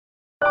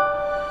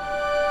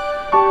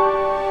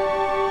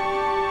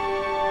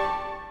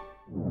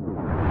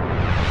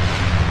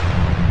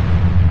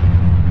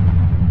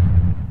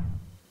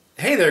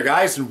there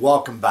guys, and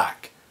welcome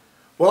back.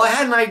 Well, I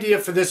had an idea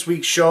for this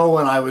week's show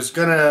and I was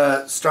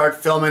gonna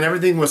start filming.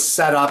 Everything was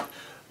set up,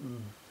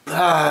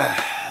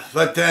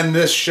 but then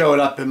this showed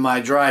up in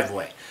my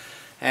driveway.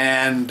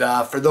 And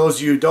for those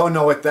of you who don't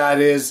know what that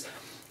is,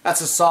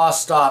 that's a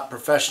Sawstop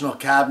professional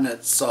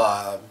cabinet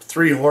saw,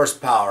 3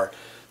 horsepower.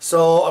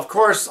 So of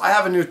course I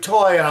have a new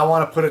toy and I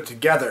want to put it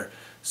together.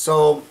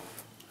 So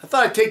I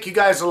thought I'd take you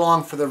guys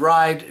along for the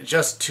ride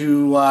just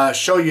to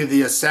show you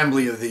the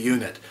assembly of the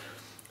unit.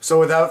 So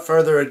without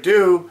further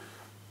ado,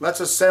 let's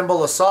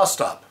assemble a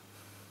Sawstop.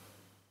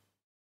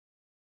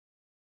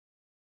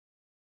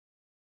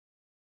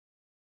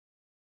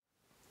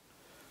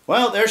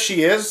 Well, there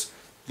she is,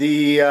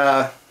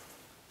 the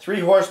 3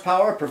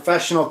 horsepower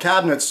professional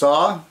cabinet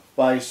saw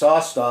by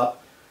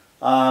Sawstop.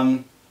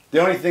 The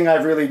only thing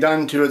I've really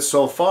done to it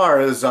so far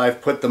is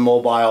I've put the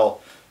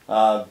mobile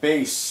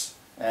base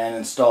and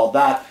installed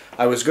that.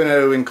 I was going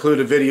to include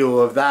a video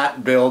of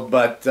that build,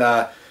 but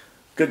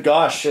good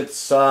gosh,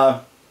 it's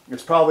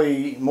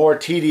probably more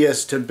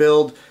tedious to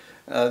build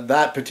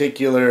that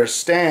particular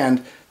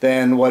stand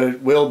than what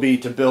it will be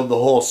to build the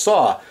whole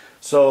saw.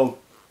 So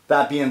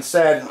that being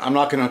said, I'm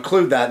not going to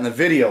include that in the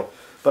video,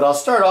 but I'll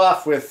start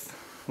off with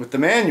the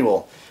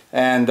manual.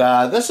 And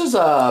this is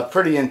a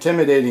pretty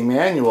intimidating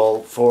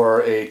manual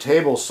for a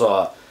table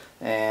saw,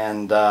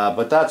 and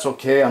but that's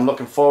okay. I'm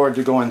looking forward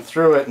to going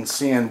through it and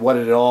seeing what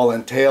it all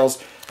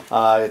entails.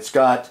 It's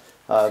got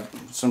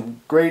some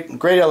great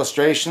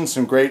illustrations,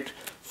 some great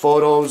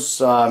photos.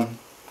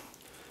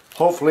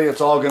 Hopefully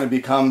it's all going to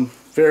become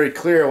very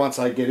clear once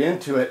I get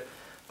into it.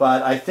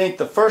 But I think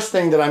the first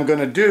thing that I'm going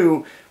to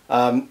do,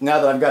 now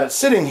that I've got it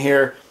sitting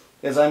here,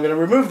 is I'm going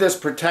to remove this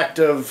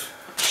protective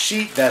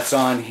sheet that's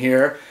on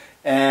here,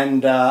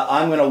 and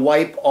I'm going to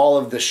wipe all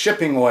of the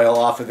shipping oil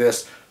off of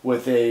this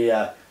with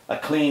a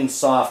clean,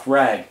 soft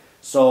rag.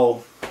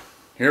 So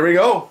here we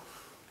go.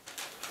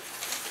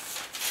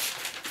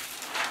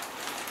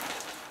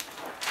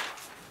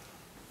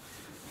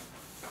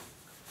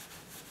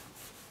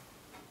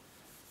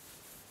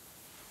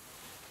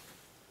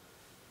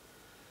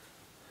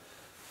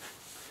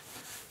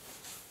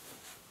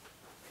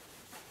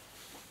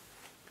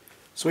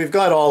 So we've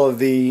got all of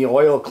the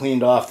oil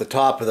cleaned off the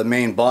top of the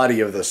main body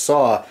of the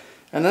saw,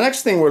 and the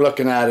next thing we're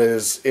looking at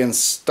is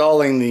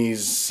installing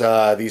these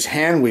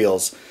hand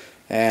wheels.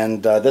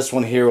 And this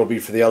one here will be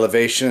for the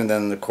elevation, and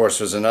then of course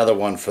there's another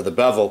one for the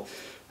bevel.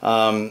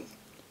 I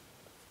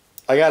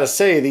gotta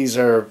say, these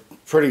are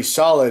pretty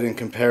solid in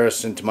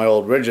comparison to my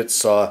old Ridgett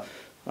saw,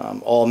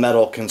 all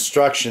metal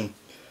construction.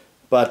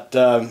 But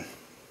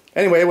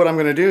anyway, what I'm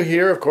going to do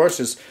here, of course,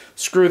 is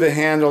screw the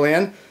handle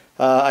in.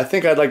 I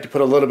think I'd like to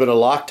put a little bit of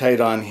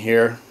Loctite on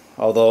here,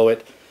 although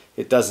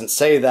it doesn't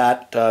say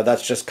that.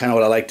 That's just kind of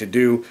what I like to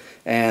do.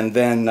 And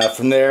then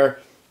from there,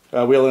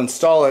 we'll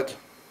install it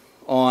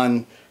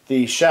on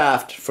the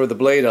shaft for the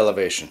blade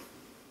elevation.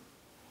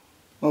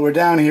 Well, we're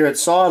down here at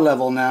saw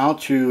level now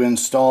to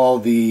install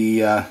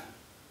the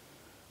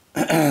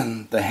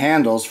the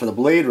handles for the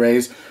blade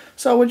raise.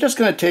 So we're just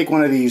going to take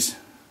one of these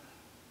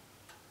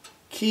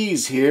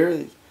keys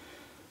here.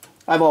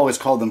 I've always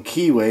called them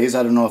keyways.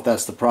 I don't know if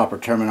that's the proper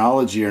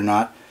terminology or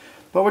not.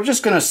 But we're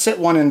just going to sit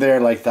one in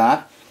there like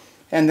that.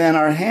 And then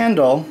our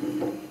handle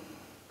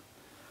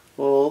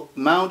will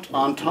mount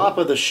on top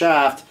of the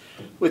shaft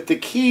with the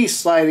key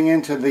sliding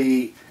into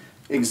the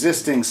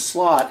existing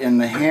slot in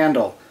the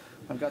handle.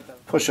 I've got to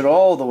push it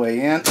all the way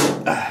in,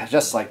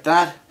 just like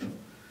that.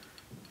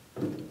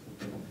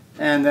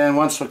 And then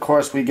once, of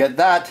course, we get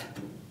that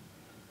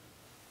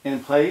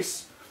in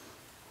place,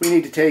 we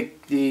need to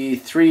take the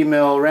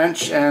 3mm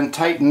wrench and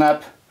tighten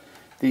up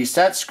the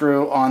set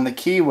screw on the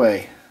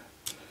keyway.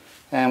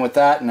 And with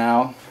that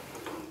now,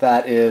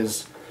 that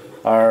is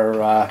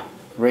our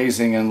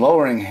raising and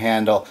lowering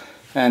handle.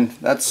 And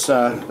that's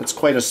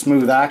quite a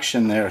smooth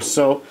action there.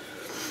 So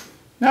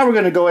now we're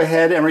going to go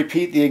ahead and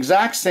repeat the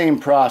exact same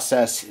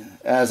process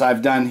as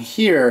I've done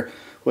here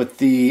with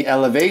the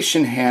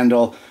elevation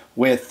handle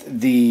with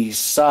the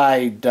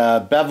side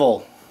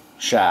bevel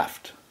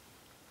shaft.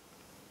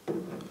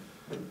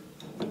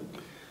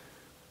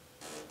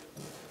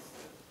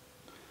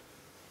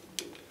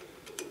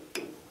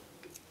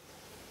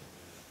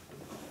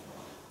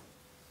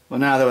 Well,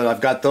 now that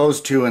I've got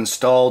those two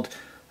installed,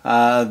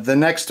 the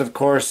next, of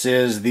course,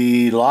 is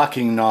the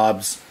locking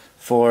knobs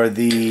for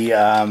the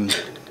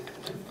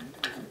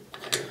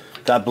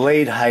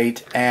blade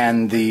height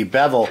and the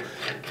bevel.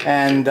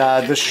 And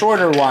the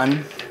shorter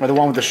one, or the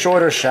one with the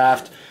shorter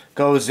shaft,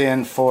 goes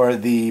in for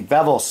the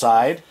bevel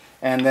side,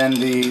 and then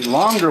the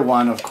longer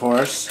one, of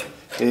course,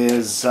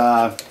 is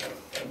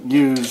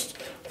used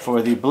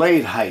for the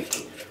blade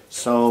height.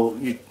 So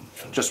you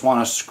just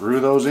want to screw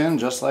those in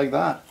just like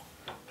that.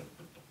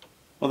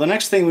 Well, the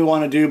next thing we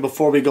want to do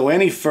before we go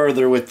any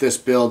further with this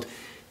build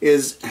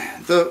is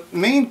the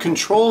main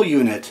control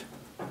unit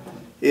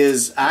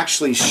is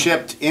actually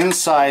shipped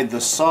inside the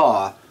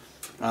saw.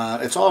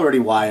 It's already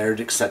wired,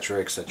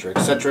 etc., etc.,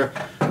 etc.,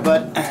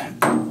 but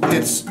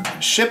it's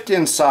shipped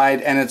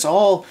inside, and it's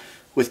all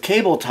with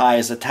cable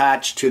ties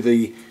attached to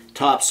the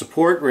top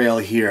support rail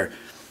here.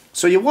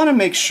 So you want to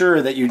make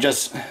sure that you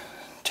just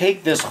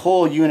take this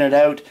whole unit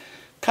out,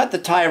 cut the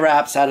tie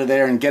wraps out of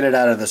there and get it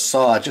out of the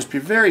saw. Just be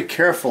very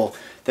careful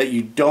that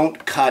you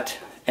don't cut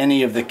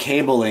any of the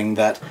cabling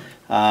that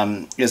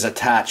is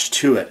attached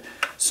to it.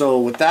 So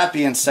with that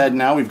being said,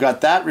 now we've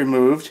got that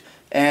removed,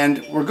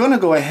 and we're going to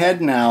go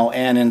ahead now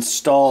and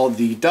install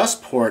the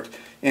dust port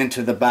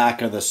into the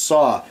back of the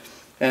saw.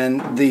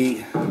 And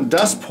the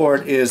dust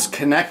port is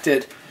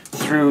connected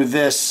through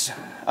this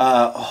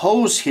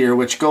hose here,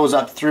 which goes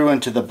up through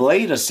into the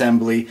blade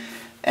assembly,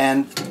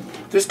 and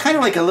there's kind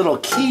of like a little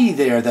key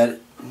there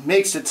that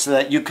makes it so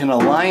that you can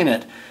align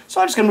it.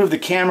 So I'm just going to move the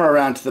camera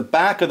around to the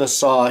back of the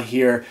saw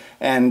here,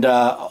 and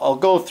I'll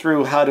go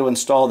through how to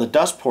install the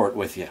dust port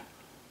with you.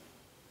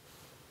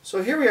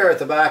 So here we are at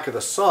the back of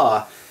the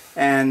saw,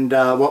 and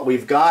what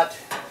we've got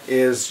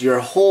is your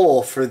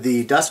hole for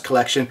the dust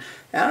collection.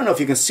 And I don't know if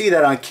you can see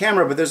that on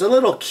camera, but there's a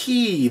little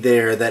key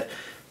there that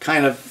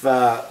kind of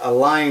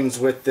aligns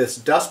with this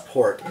dust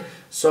port.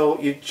 So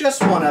you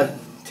just want to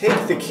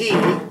take the key,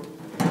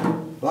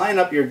 line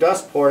up your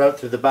dust port out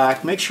through the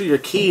back, make sure your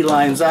key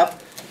lines up,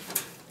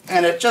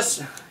 and it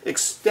just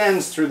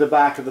extends through the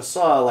back of the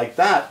saw like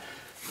that.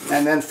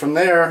 And then from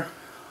there,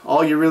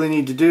 all you really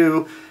need to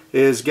do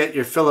is get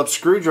your Phillips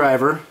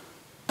screwdriver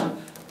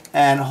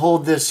and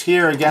hold this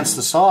here against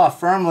the saw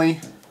firmly,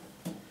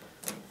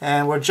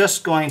 and we're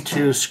just going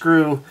to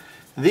screw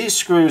these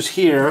screws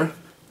here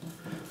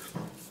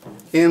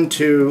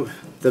into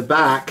the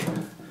back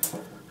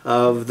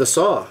of the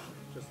saw.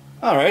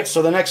 Alright,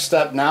 so the next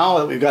step now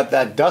that we've got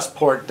that dust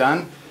port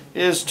done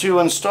is to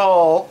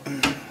install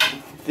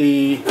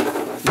the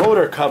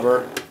motor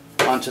cover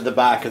onto the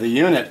back of the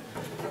unit.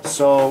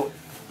 So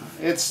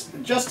it's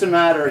just a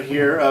matter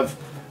here of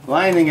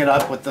lining it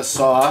up with the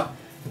saw,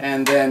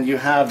 and then you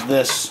have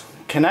this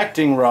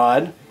connecting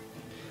rod,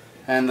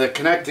 and the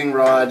connecting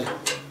rod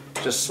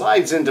just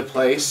slides into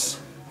place,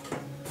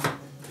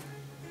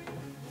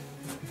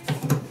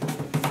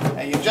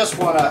 and you just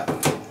want to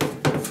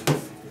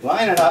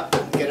line it up,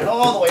 get it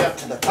all the way up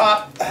to the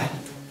top,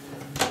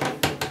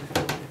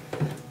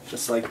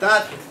 just like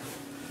that,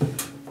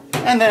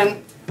 and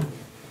then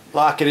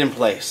lock it in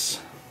place.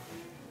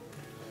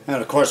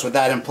 And of course, with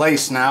that in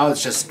place now,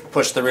 it's just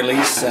push the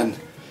release and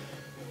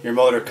your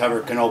motor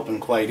cover can open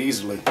quite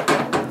easily.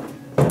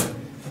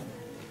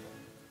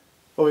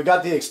 But we've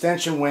got the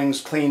extension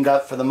wings cleaned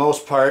up for the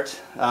most part.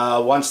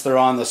 Once they're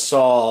on the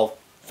saw, I'll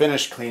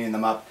finish cleaning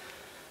them up.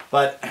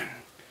 But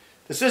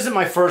this isn't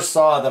my first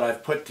saw that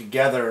I've put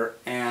together,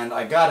 and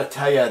I gotta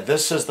tell you,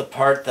 this is the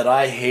part that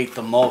I hate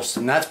the most,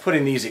 and that's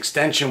putting these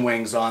extension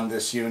wings on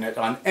this unit,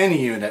 on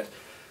any unit.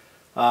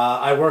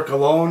 I work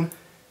alone,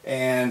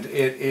 and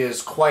it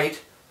is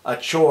quite a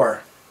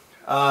chore.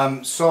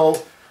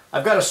 So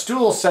I've got a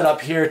stool set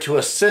up here to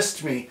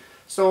assist me.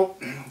 So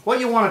what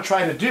you want to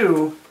try to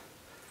do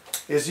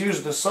is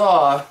use the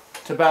saw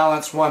to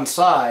balance one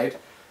side,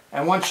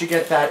 and once you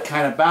get that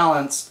kind of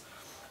balanced,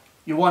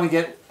 you want to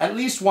get at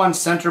least one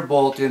center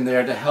bolt in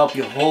there to help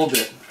you hold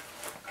it.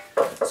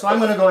 So I'm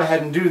going to go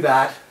ahead and do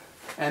that,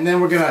 and then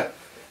we're going to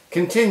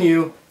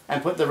continue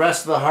and put the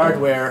rest of the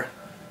hardware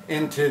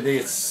into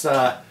this,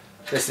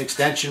 this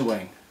extension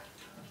wing.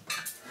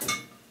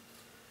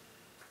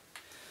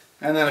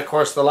 And then of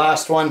course the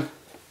last one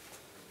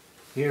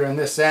here in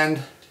this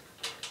end.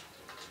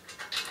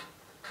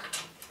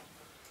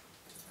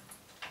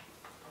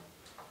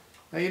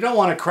 Now you don't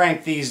want to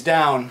crank these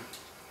down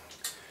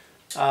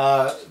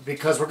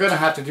because we're going to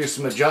have to do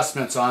some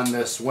adjustments on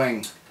this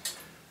wing.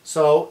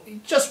 So you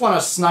just want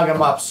to snug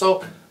them up.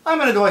 So I'm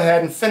going to go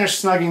ahead and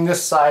finish snugging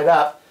this side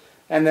up,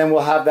 and then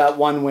we'll have that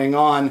one wing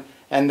on,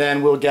 and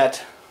then we'll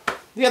get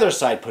the other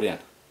side put in.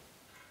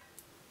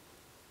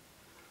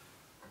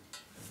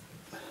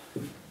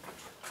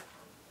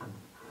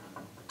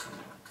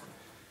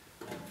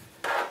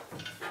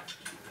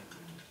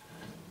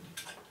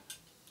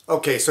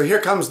 Okay, so here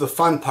comes the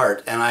fun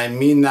part, and I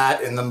mean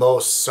that in the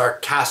most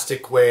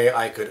sarcastic way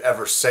I could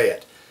ever say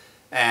it.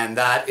 And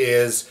that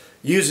is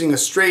using a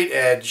straight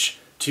edge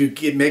to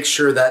make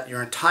sure that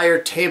your entire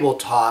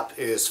tabletop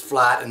is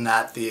flat and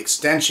that the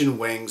extension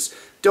wings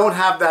don't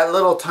have that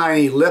little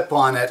tiny lip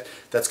on it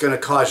that's going to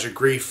cause you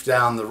grief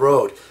down the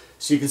road.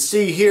 So you can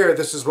see here,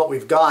 this is what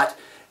we've got,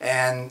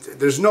 and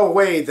there's no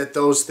way that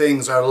those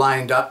things are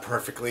lined up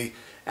perfectly,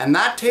 and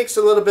that takes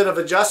a little bit of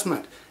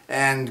adjustment.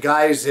 And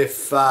guys,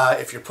 if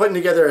you're putting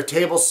together a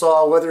table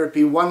saw, whether it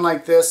be one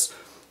like this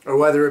or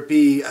whether it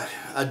be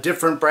a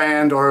different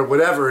brand or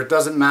whatever, it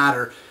doesn't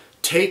matter.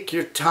 Take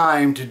your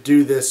time to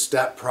do this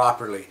step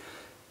properly.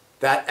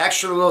 That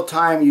extra little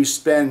time you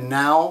spend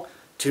now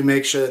to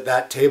make sure that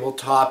that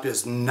tabletop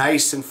is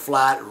nice and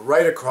flat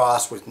right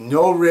across with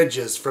no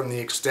ridges from the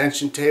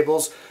extension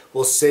tables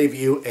will save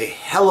you a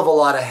hell of a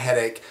lot of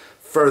headache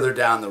further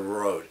down the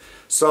road.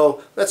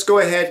 So let's go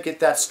ahead, get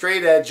that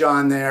straight edge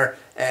on there,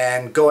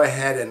 and go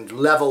ahead and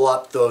level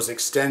up those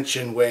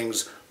extension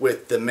wings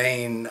with the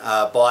main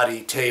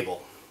body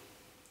table.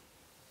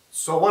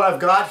 So what I've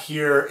got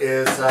here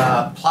is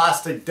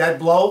plastic dead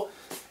blow,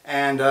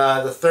 and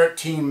the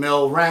 13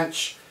 mil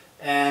wrench,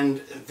 and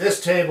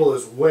this table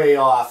is way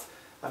off.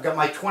 I've got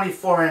my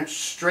 24-inch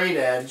straight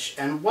edge,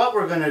 and what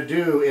we're going to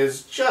do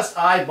is just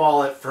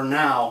eyeball it for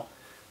now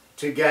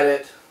to get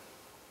it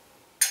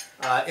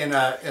in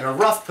a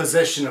rough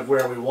position of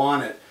where we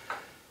want it.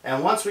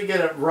 And once we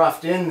get it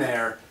roughed in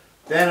there,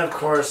 then of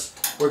course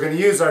we're going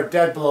to use our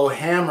dead blow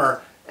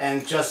hammer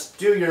and just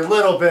do your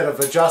little bit of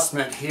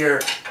adjustment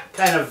here,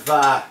 kind of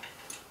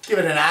give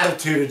it an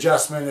attitude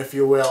adjustment, if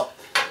you will.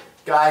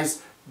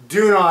 Guys,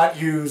 do not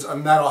use a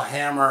metal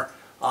hammer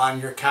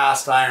on your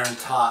cast iron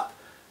top.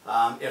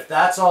 If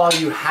that's all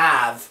you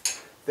have,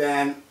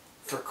 then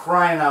for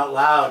crying out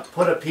loud,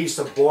 put a piece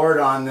of board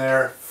on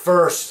there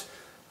first,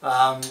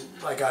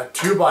 like a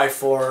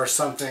 2x4 or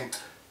something.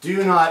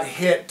 Do not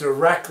hit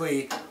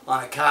directly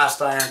on a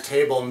cast iron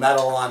table,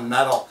 metal on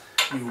metal.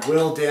 You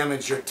will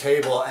damage your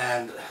table,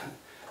 and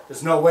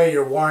there's no way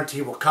your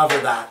warranty will cover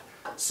that.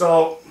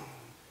 So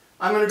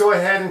I'm going to go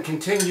ahead and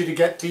continue to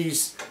get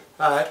these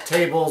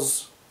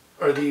tables,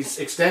 or these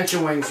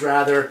extension wings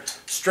rather,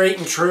 straight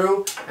and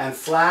true and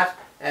flat,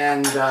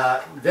 and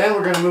then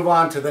we're going to move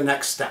on to the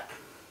next step.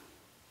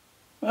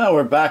 Well,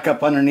 we're back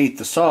up underneath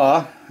the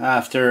saw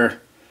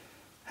after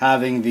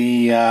having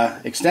the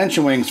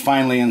extension wings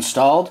finally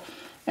installed,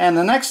 and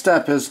the next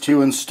step is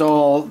to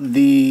install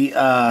the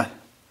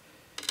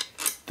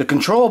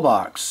control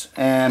box.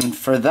 And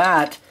for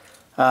that,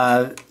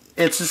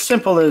 it's as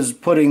simple as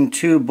putting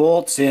 2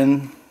 bolts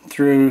in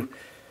through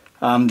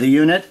the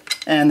unit,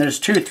 and there's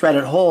 2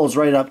 threaded holes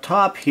right up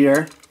top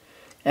here,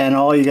 and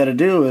all you got to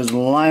do is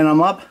line them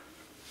up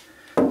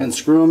and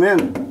screw them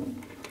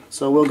in.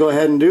 So we'll go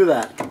ahead and do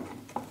that.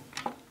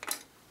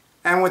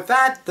 And with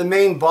that, the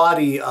main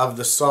body of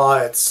the saw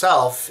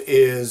itself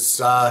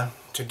is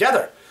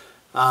together.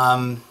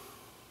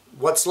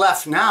 What's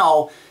left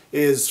now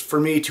is for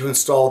me to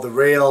install the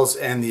rails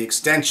and the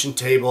extension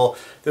table.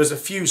 There's a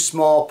few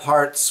small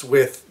parts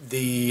with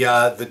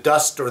the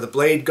dust or the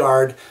blade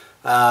guard,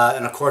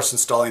 and of course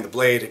installing the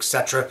blade,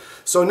 etc.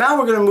 So now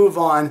we're going to move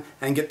on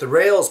and get the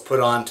rails put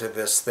onto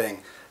this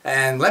thing.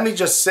 And let me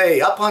just say,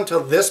 up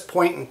until this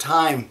point in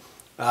time,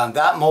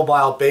 that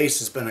mobile base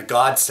has been a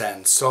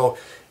godsend. So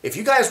if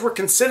you guys were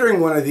considering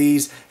one of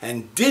these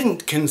and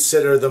didn't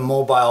consider the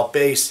mobile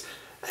base,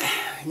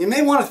 you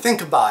may want to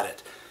think about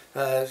it.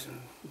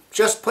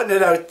 Just putting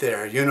it out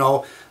there, you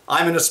know,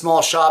 I'm in a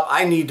small shop,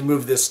 I need to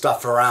move this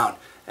stuff around.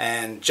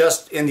 And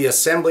just in the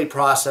assembly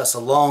process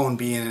alone,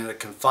 being in a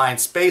confined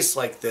space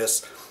like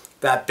this,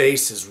 that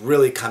base has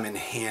really come in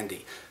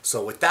handy.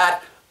 So with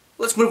that,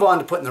 let's move on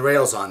to putting the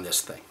rails on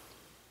this thing.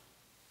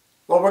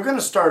 Well, we're going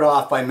to start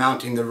off by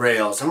mounting the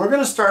rails, and we're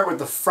going to start with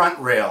the front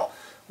rail,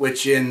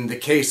 which in the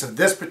case of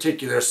this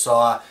particular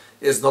saw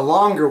is the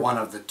longer one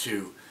of the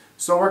two.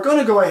 So we're going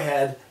to go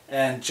ahead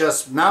and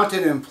just mount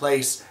it in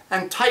place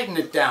and tighten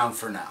it down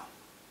for now.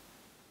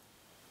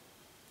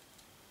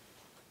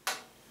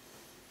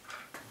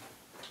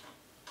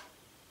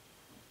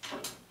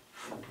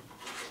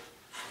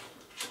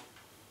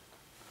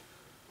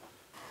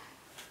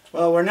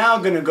 Well, we're now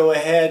going to go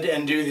ahead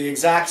and do the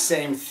exact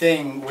same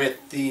thing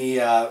with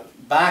the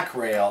back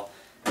rail.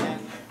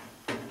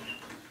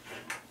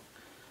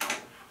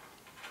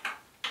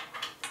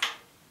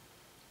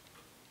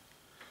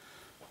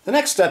 The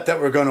next step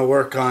that we're going to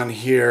work on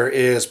here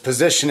is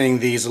positioning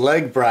these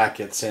leg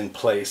brackets in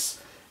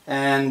place.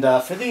 And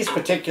for these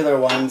particular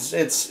ones,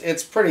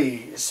 it's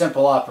pretty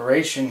simple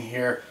operation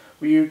here.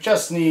 You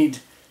just need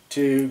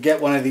to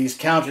get one of these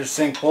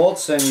countersink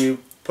bolts and you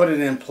put it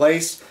in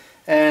place,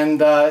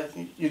 and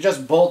you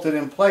just bolt it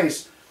in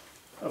place.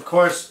 Of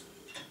course,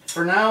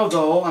 for now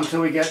though,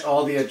 until we get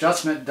all the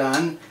adjustment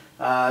done,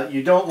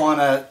 you don't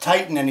want to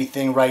tighten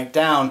anything right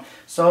down.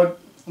 So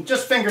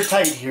just finger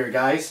tight here,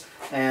 guys.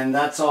 And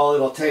that's all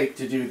it'll take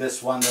to do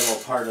this one little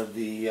part of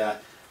the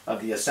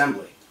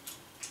assembly.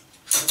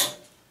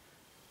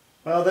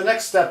 Well, the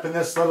next step in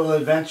this little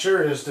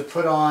adventure is to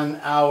put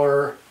on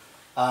our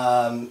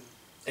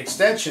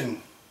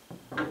extension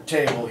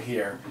table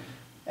here.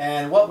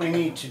 And what we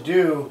need to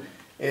do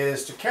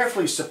is to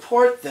carefully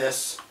support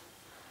this,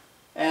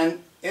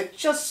 and it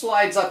just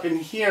slides up in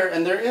here,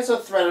 and there is a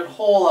threaded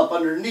hole up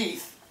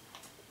underneath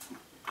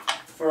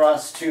for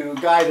us to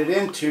guide it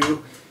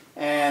into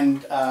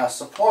and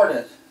support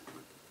it.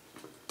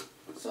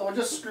 So we'll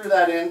just screw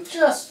that in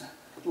just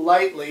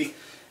lightly,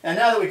 and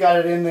now that we got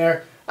it in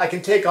there, I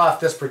can take off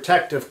this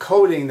protective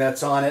coating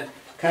that's on it,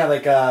 kind of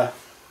like a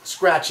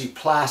scratchy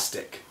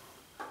plastic.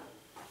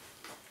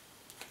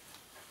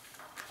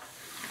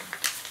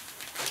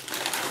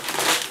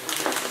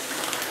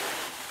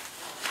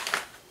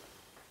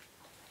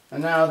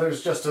 And now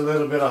there's just a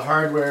little bit of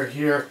hardware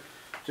here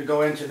to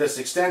go into this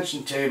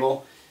extension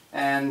table.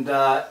 And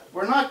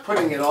we're not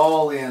putting it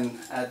all in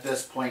at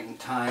this point in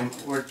time.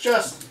 We're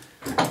just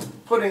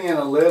putting in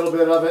a little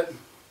bit of it.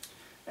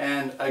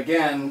 And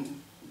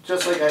again,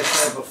 just like I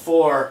said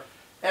before,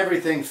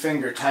 everything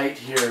finger tight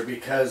here,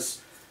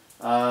 because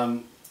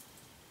we're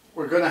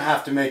going to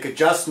have to make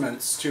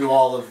adjustments to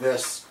all of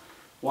this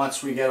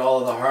once we get all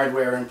of the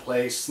hardware in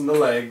place and the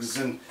legs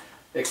and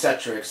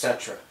etc,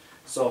 etc.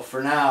 So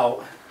for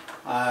now,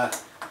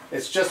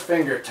 it's just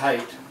finger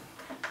tight,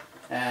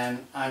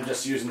 and I'm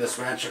just using this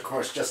wrench, of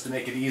course, just to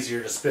make it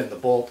easier to spin the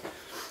bolt.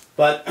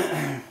 But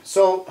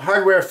so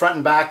hardware front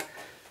and back,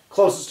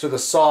 closest to the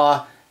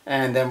saw,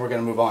 and then we're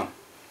going to move on.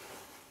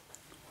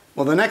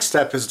 Well, the next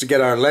step is to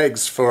get our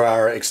legs for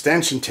our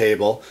extension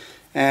table,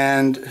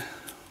 and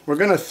we're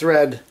going to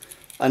thread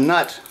a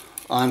nut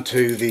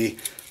onto the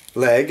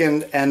leg,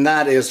 and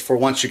that is for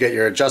once you get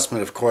your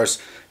adjustment. Of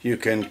course, you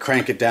can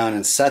crank it down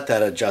and set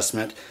that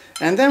adjustment,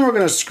 and then we're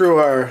going to screw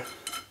our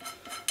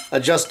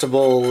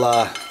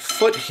adjustable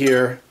foot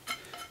here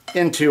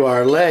into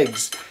our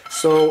legs.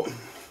 So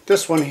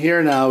this one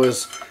here now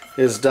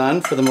is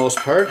done for the most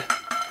part.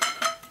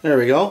 There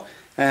we go.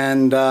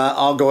 And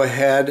I'll go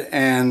ahead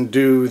and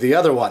do the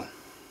other one.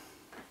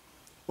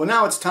 Well,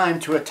 now it's time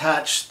to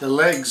attach the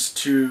legs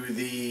to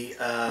the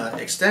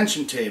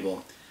extension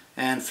table.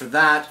 And for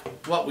that,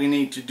 what we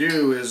need to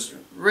do is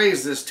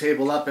raise this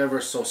table up ever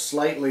so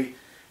slightly,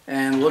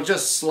 and we'll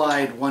just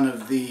slide one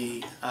of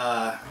the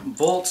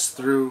bolts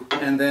through,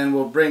 and then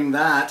we'll bring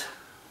that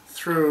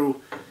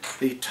through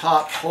the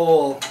top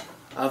hole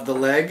of the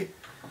leg.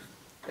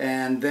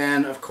 And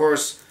then, of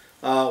course,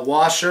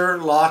 washer,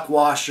 lock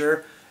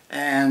washer,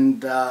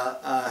 and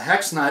a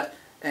hex nut,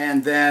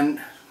 and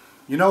then,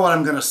 you know what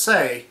I'm going to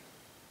say,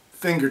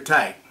 finger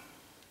tight.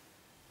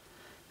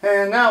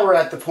 And now we're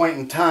at the point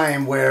in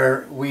time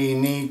where we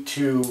need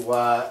to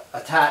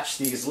attach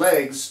these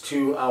legs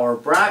to our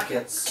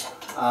brackets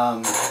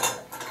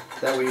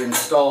that we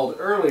installed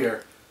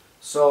earlier.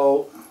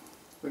 So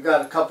we've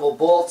got a couple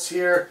bolts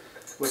here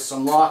with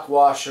some lock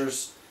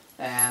washers,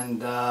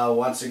 and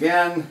once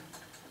again,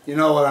 you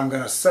know what I'm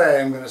going to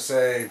say, I'm going to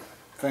say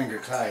finger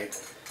tight.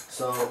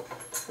 So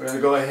we're going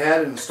to go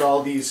ahead and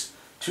install these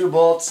two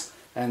bolts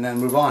and then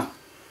move on.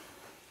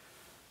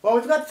 Well,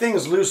 we've got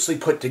things loosely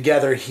put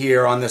together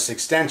here on this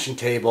extension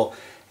table,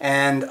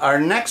 and our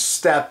next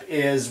step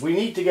is we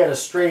need to get a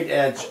straight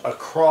edge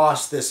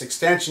across this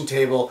extension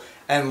table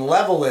and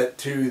level it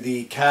to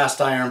the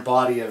cast iron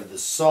body of the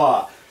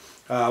saw.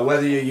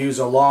 Whether you use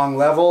a long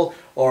level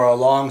or a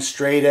long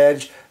straight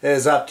edge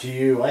is up to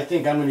you. I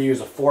think I'm going to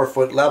use a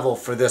 4-foot level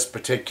for this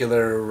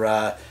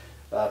particular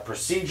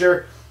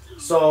procedure.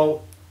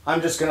 So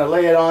I'm just going to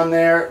lay it on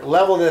there,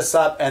 level this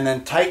up, and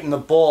then tighten the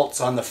bolts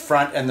on the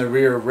front and the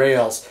rear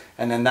rails,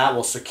 and then that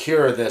will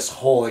secure this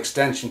whole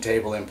extension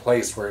table in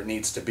place where it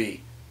needs to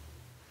be.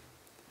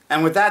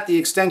 And with that, the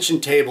extension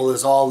table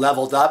is all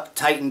leveled up,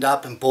 tightened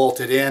up, and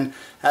bolted in,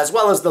 as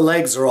well as the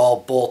legs are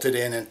all bolted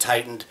in and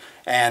tightened,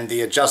 and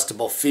the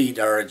adjustable feet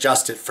are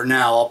adjusted for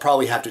now. I'll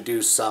probably have to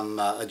do some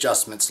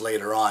adjustments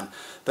later on.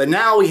 But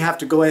now we have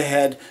to go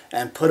ahead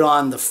and put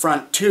on the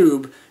front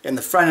tube in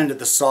the front end of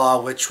the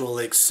saw, which will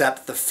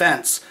accept the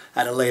fence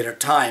at a later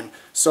time.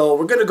 So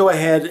we're going to go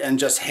ahead and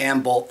just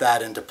hand bolt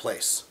that into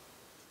place.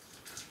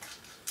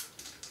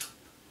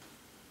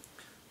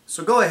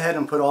 So go ahead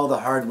and put all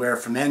the hardware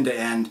from end to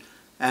end,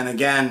 and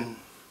again,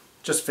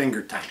 just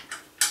finger tight.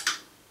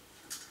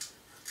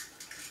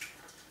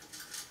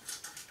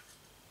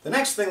 The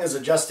next thing is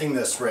adjusting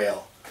this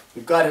rail.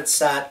 We've got it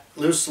sat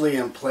loosely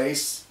in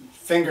place,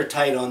 finger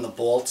tight on the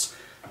bolts,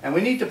 and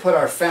we need to put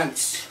our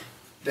fence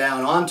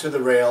down onto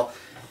the rail,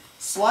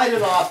 slide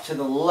it off to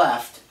the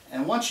left,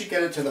 and once you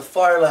get it to the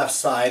far left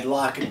side,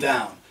 lock it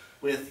down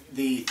with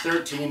the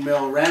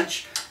 13mm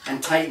wrench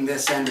and tighten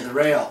this end of the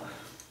rail.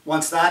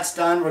 Once that's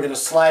done, we're going to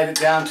slide it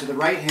down to the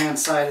right hand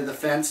side of the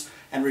fence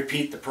and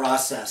repeat the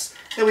process.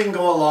 Then we can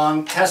go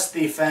along, test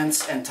the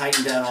fence, and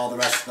tighten down all the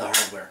rest of the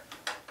hardware.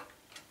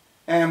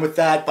 And with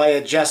that, by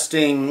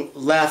adjusting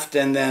left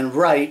and then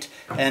right,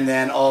 and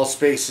then all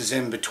spaces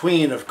in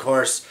between, of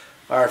course,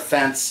 our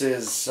fence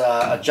is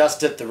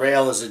adjusted, the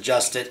rail is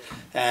adjusted,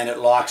 and it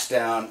locks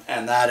down,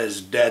 and that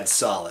is dead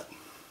solid.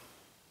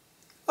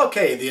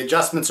 Okay, the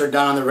adjustments are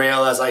done on the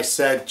rail, as I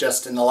said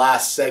just in the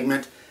last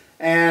segment,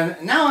 and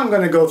now I'm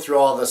going to go through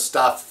all the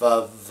stuff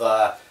of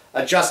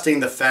adjusting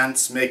the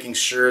fence, making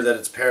sure that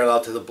it's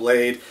parallel to the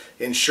blade,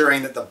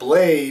 ensuring that the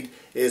blade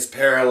is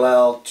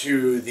parallel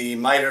to the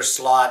miter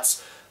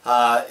slots,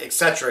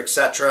 etc.,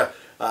 etc.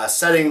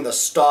 Setting the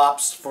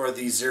stops for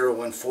the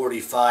 0 and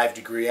 45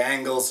 degree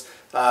angles,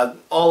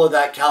 all of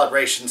that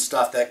calibration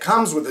stuff that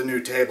comes with the new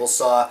table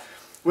saw,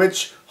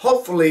 which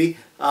hopefully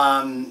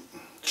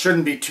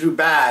shouldn't be too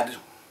bad,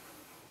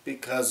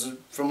 because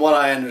from what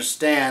I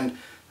understand,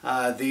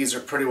 these are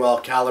pretty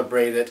well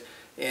calibrated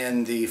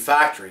in the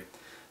factory.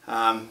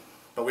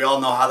 But we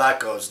all know how that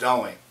goes,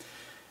 don't we?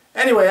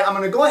 Anyway, I'm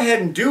going to go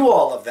ahead and do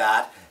all of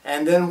that,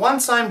 and then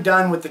once I'm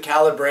done with the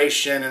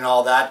calibration and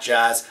all that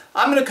jazz,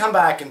 I'm going to come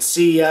back and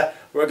see you.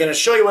 We're going to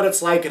show you what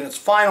it's like in its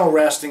final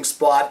resting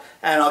spot,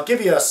 and I'll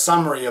give you a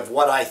summary of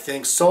what I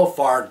think so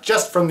far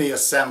just from the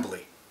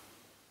assembly.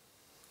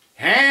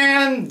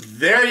 And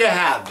there you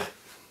have it,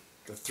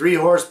 the 3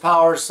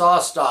 horsepower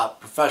Sawstop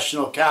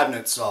professional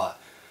cabinet saw.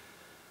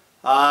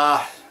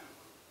 I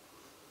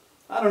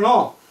don't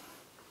know,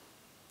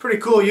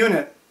 pretty cool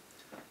unit.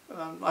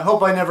 I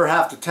hope I never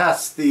have to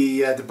test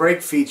the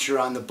brake feature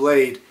on the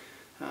blade.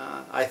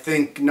 I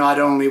think not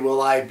only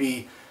will I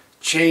be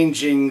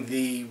changing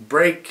the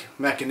brake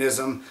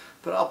mechanism,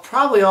 but I'll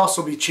probably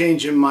also be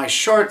changing my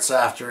shorts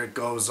after it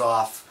goes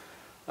off.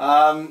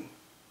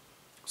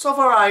 So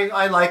far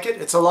I like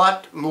it. It's a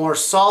lot more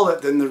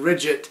solid than the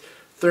rigid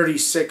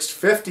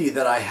 3650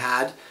 that I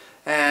had,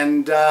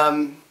 and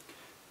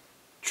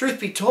truth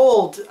be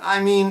told,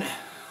 I mean,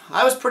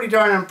 I was pretty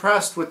darn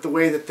impressed with the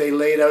way that they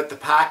laid out the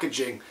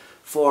packaging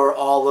for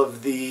all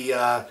of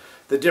the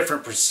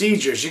different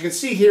procedures. You can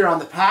see here on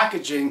the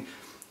packaging,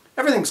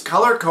 everything's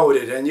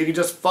color-coded, and you can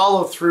just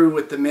follow through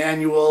with the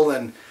manual,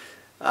 and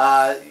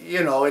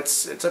you know,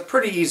 it's a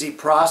pretty easy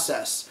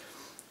process.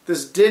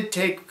 This did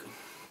take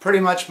pretty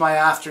much my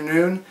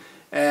afternoon,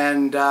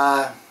 and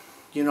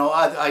you know,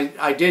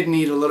 I did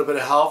need a little bit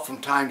of help from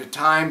time to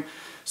time,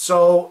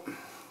 so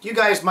you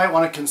guys might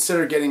want to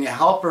consider getting a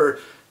helper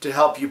to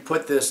help you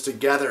put this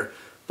together.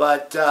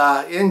 But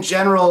in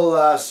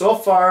general, so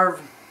far,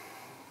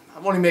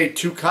 I've only made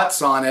 2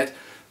 cuts on it,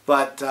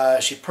 but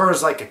she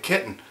purrs like a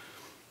kitten.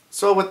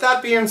 So with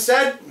that being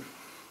said,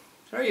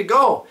 there you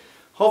go.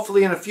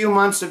 Hopefully in a few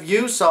months of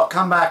use, I'll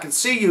come back and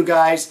see you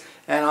guys,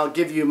 and I'll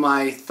give you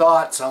my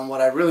thoughts on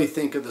what I really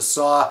think of the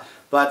saw.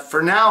 But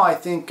for now, I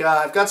think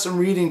I've got some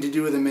reading to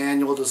do with the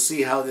manual to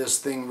see how this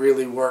thing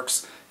really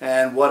works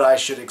and what I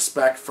should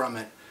expect from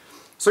it.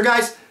 So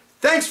guys,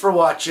 thanks for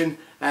watching,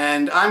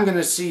 and I'm going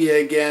to see you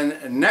again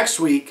next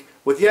week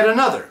with yet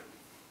another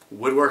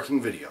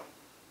woodworking video.